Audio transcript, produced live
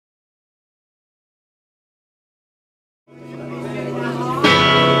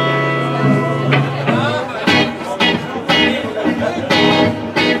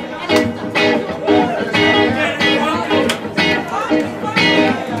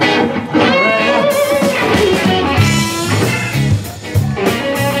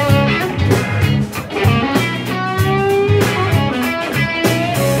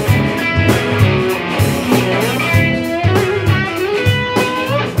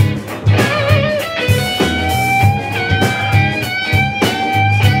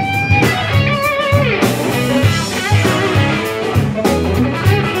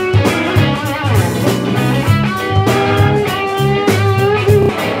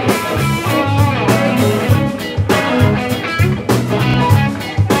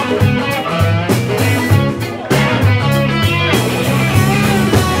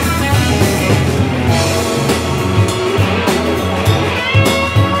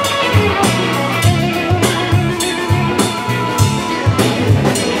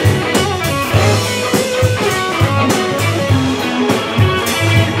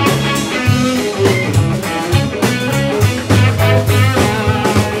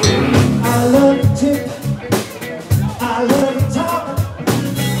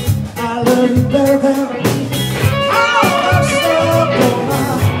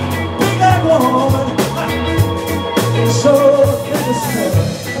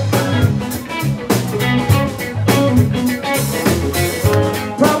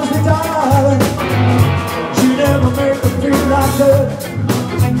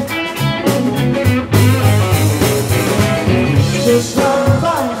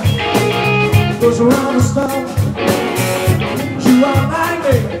goes around the stone. You are like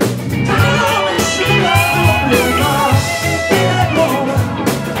me. Tell me she love you now. That woman.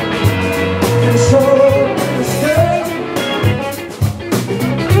 And so you stay.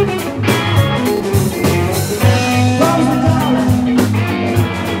 Close me down.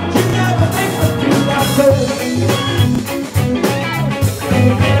 You never make me feel like this.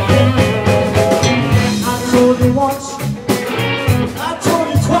 I told you once, I told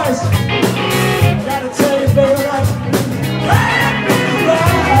you twice. Gotta tell you, baby.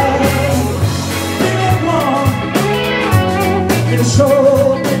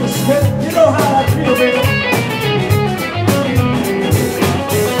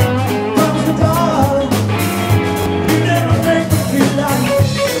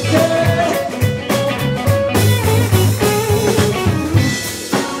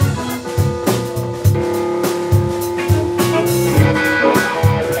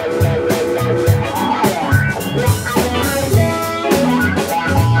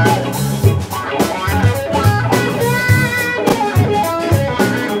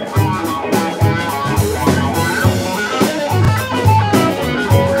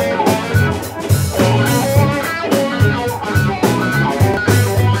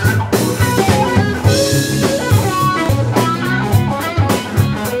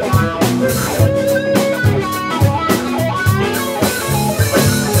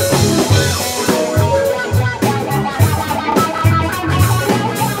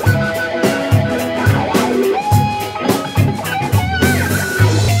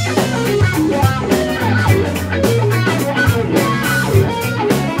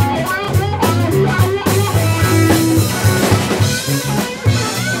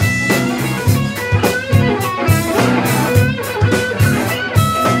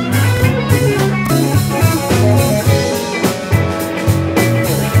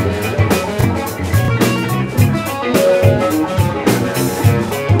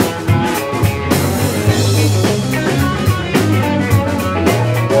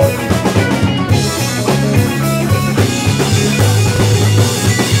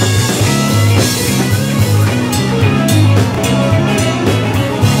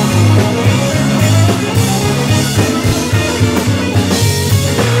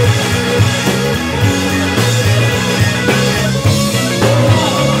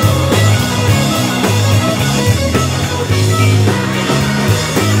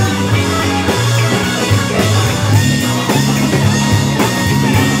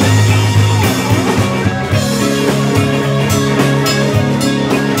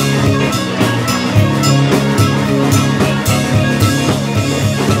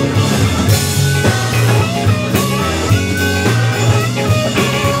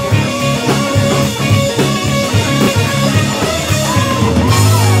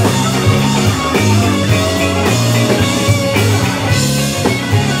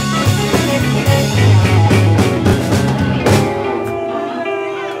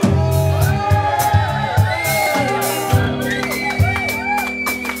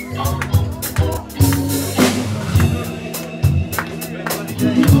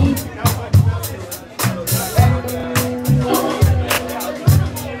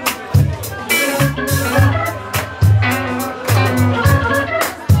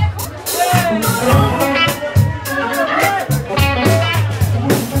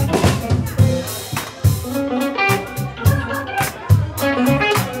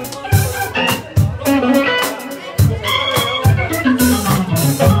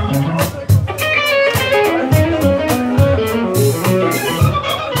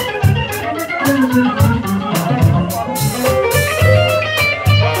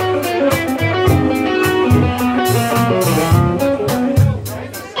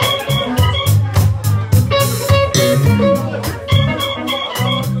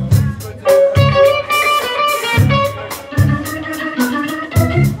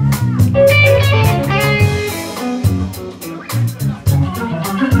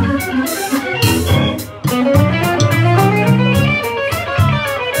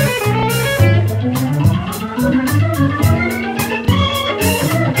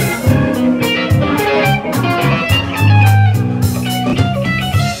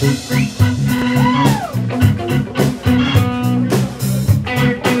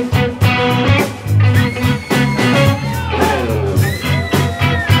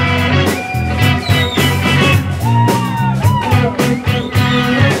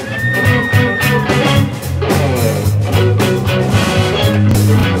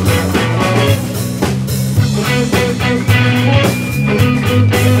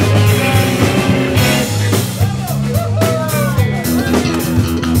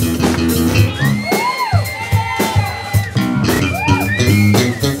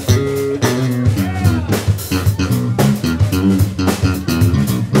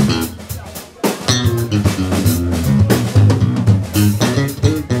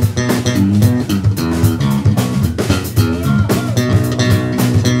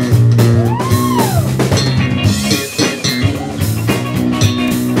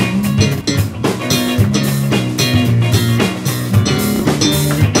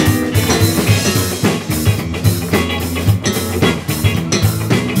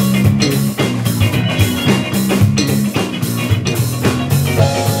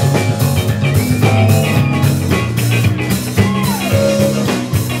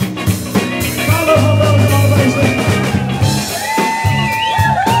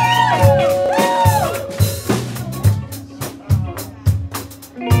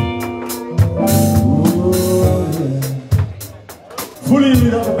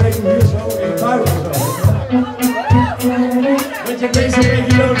 nog een beetje hier zo in de buik of zo. Weet je, deze een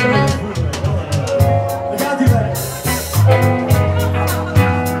beetje lopen met je voeten. Dan gaat hij weg.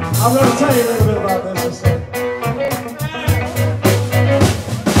 I'm going to tell you a little bit about this.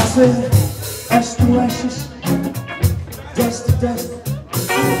 I said, ash to ashes, dust to dust.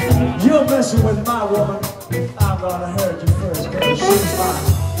 You're messing with my woman. I'm gonna hurt you first, cause she's my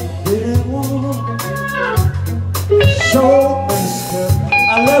little woman. Show me skirt.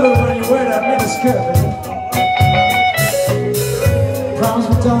 I love it when you wear that mini skirt, baby.